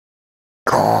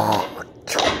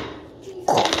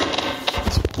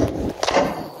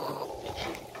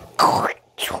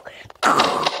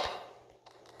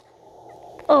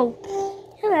Oh,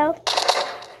 hello.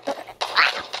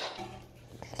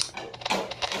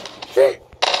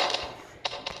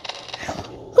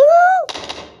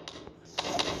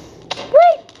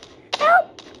 Wait, help!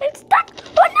 I'm stuck.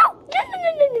 Oh no!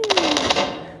 No.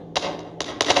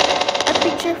 A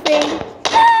picture frame.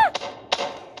 Ah!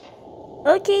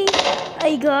 Okay,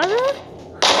 I got it.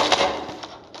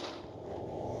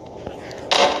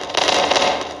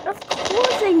 Of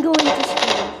course I'm going to school.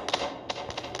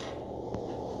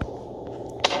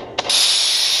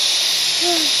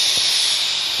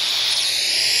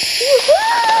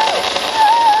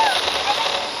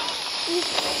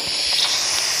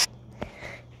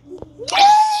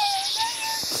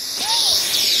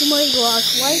 Oh my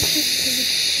gosh, why is this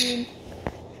screen?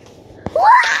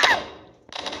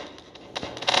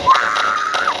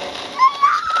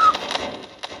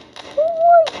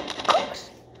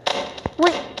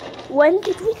 Wait, when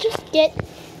did we just get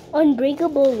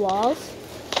unbreakable walls?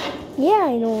 Yeah,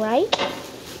 I know, right?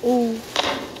 Oh.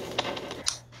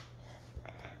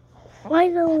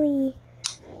 Finally.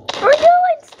 Oh no,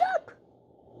 I'm stuck!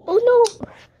 Oh no!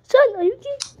 Son, are you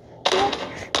okay? Yeah.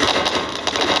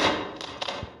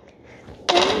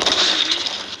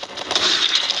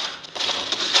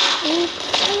 I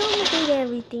almost did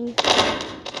everything.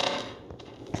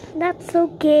 That's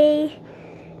okay.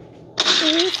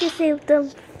 At least you saved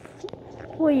them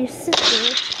for your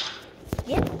sister.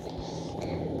 Yep.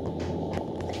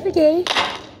 Okay.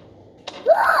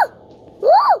 Ah!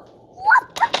 Oh! What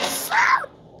the sound?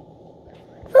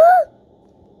 Ah!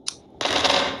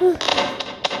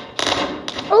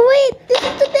 Oh wait, this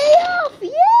is the day off!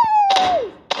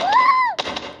 Yay!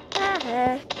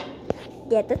 Ah!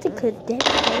 Yeah, that's a good day,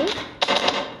 right?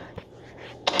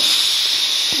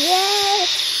 Yes!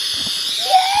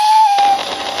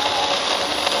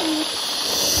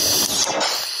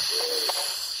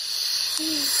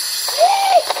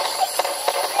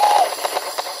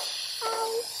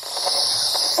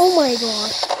 Oh my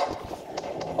gosh.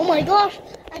 Oh my gosh.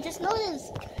 I just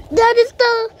noticed. That is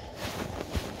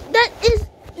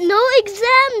no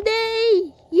exam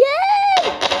day. Yay!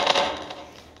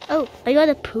 Oh, I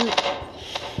gotta poop.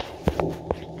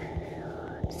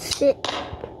 Sit.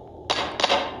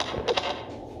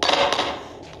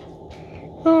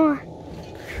 Oh.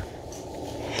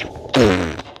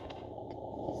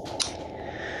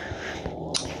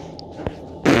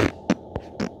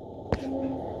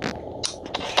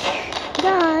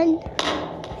 Done.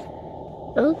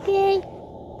 Okay.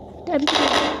 Time to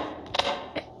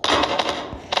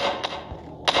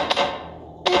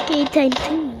Okay, time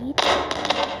to eat.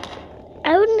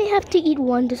 I only have to eat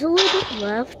one. There's a little bit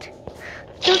left.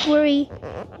 Don't worry.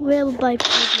 We'll buy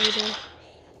food later.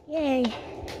 Yay.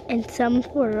 And some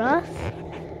for us.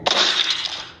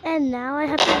 And now I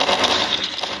have to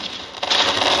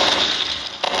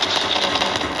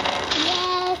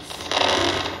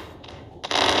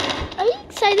Are you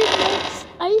excited, Max?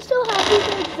 Are you so happy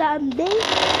for exam day?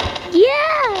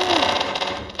 Yeah!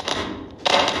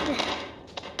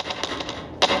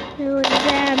 No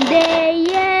exam day,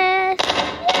 yes!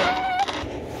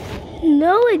 Yeah!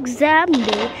 No exam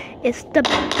day is the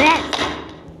best.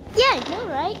 Yeah, I know,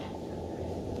 right?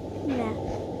 Yeah.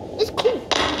 It's cool.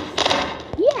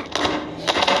 Yeah.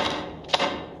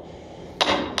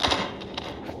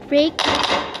 Break.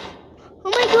 Oh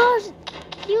my gosh!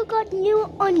 You got new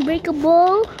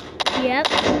unbreakable. Yep.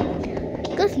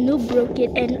 Because Noob broke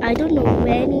it and I don't know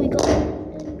when we got it.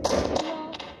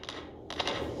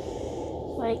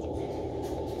 Like,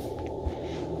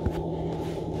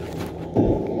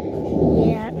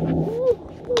 yeah.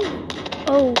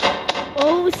 Oh,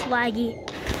 it's laggy.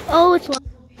 Oh, it's laggy.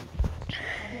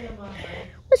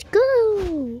 Let's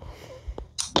go.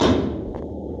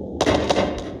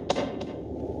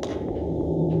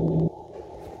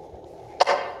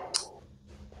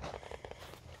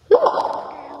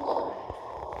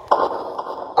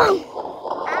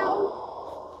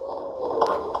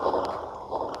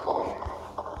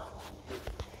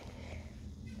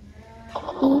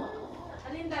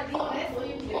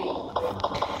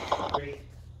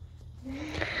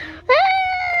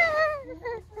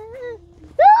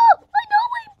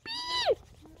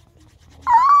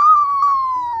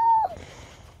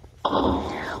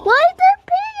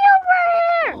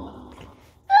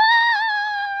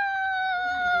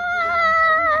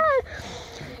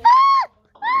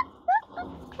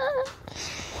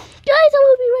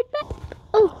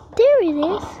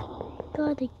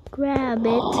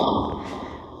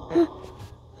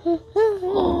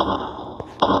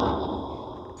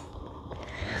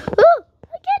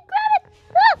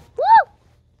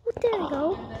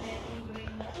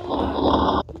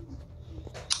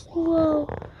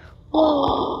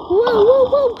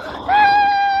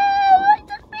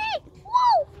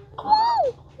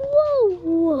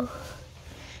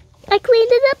 I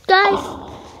cleaned it up, guys.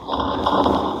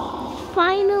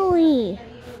 Finally.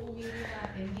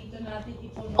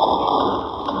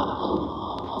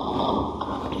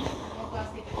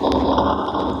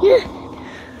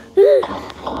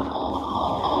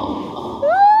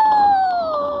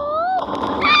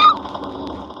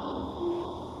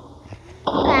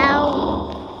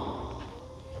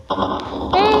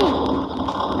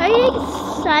 Are you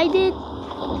excited?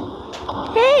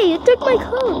 Hey, you took my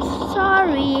coat.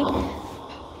 Sorry.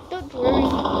 Don't worry.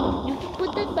 You can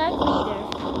put that back later.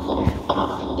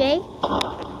 Okay?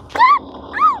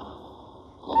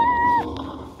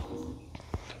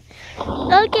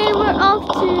 Okay, we're off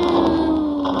to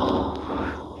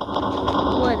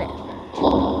whatever.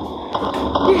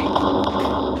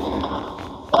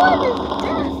 What is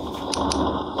that?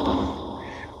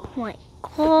 My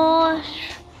gosh.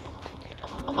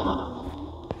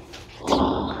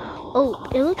 Oh,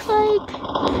 it looks like...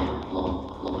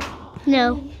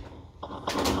 No.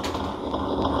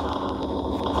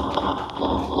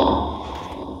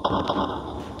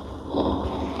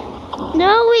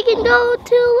 No, we can go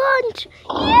to lunch.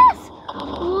 Yes!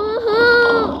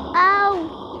 Woohoo! Ow!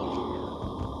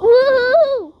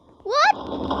 Woohoo! What?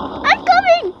 I'm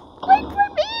coming! Wait for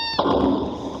me!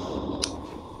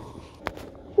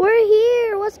 We're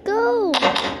here. Let's go.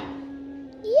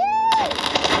 Yay!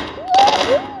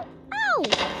 Woohoo! Ow!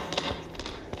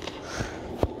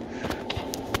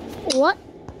 What?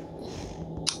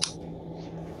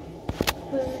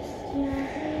 Woohoo!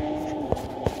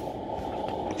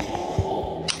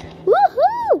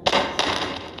 Woo!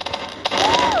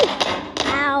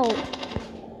 Ow!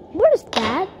 Where's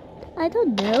that? I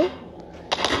don't know.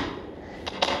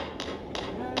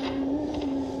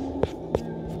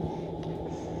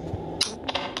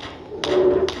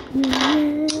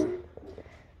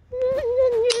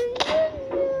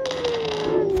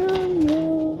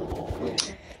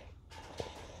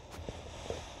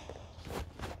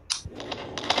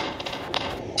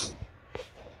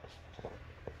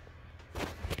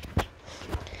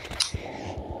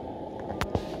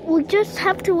 We just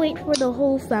have to wait for the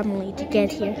whole family to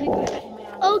get here.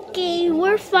 Okay,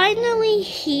 we're finally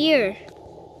here.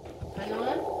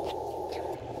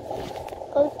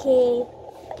 Okay,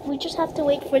 we just have to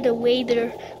wait for the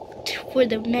waiter for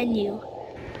the menu.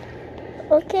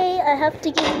 Okay, I have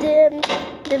to give them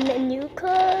the menu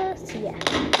cause yeah.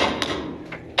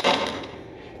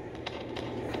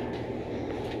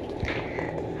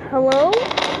 Hello?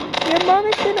 Your mom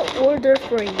is gonna order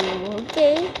for you,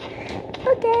 okay?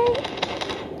 Okay.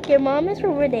 Your mom is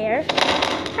over there.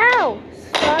 Ow!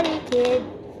 Sorry, kid.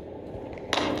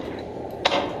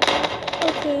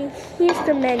 Okay, here's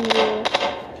the menu.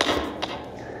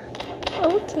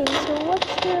 Okay, so what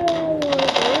should I order?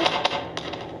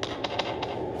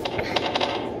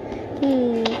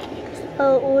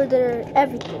 I'll order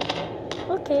everything.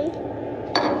 Okay.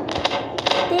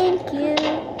 Thank you.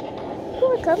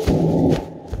 You're welcome.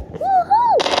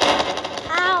 Woohoo!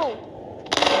 Ow!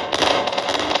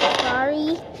 Sorry.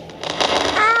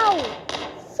 Ow!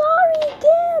 Sorry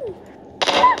again!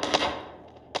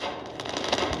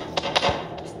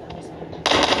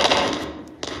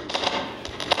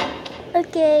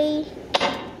 Okay.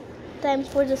 Time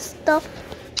for the stuff.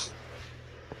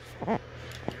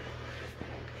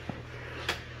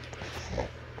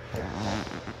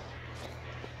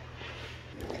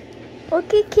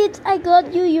 Okay, kids, I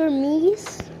got you your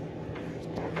Mies.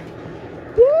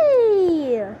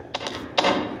 Yay!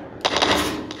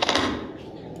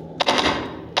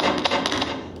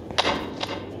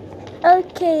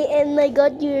 Okay, and I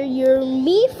got your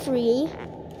Me Free.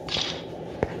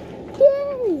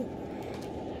 Yay!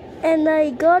 And I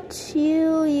got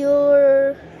you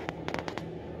your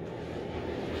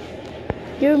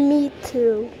Me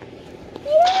Too.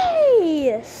 Yay!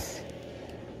 Yes.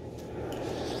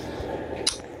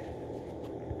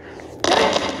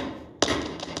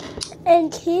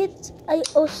 And kids, I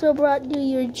also brought you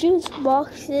your juice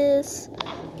boxes.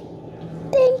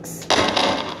 Thanks.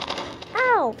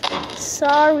 Ow!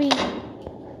 Sorry.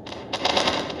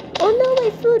 Oh no, my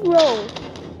food roll.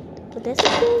 But that's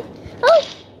okay. Oh!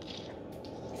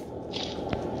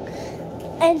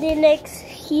 And then next,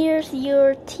 here's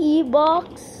your tea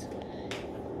box.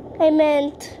 I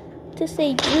meant to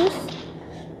say juice.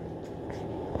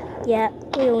 Yeah,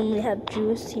 we only have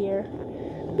juice here.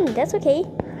 That's okay.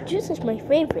 Juice is my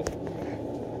favorite.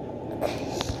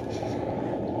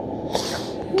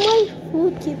 My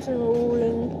food keeps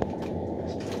rolling.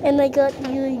 And I got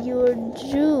you your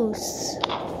juice.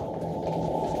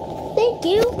 Thank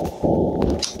you.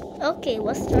 Okay,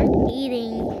 let's start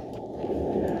eating.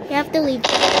 You have to leave.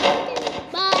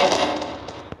 Bye.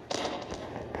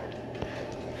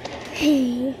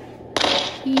 Yum.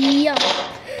 Yo.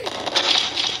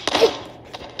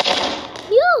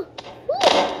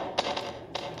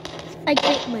 I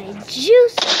get my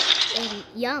juice and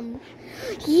yum.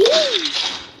 Yum.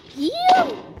 Yum.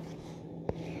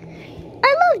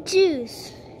 I love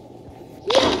juice.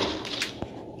 Yum.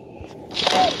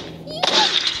 Yum.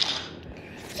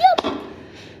 Yum.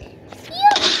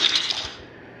 Yum.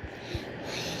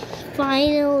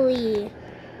 Finally,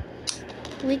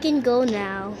 we can go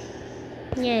now.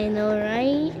 Yeah, I know,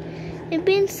 right? It's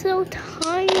been so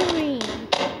tiring.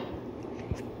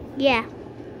 Yeah.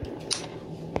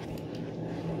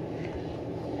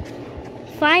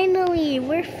 Finally,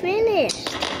 we're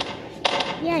finished.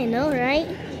 Yeah, I know, right?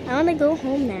 I want to go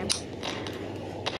home now.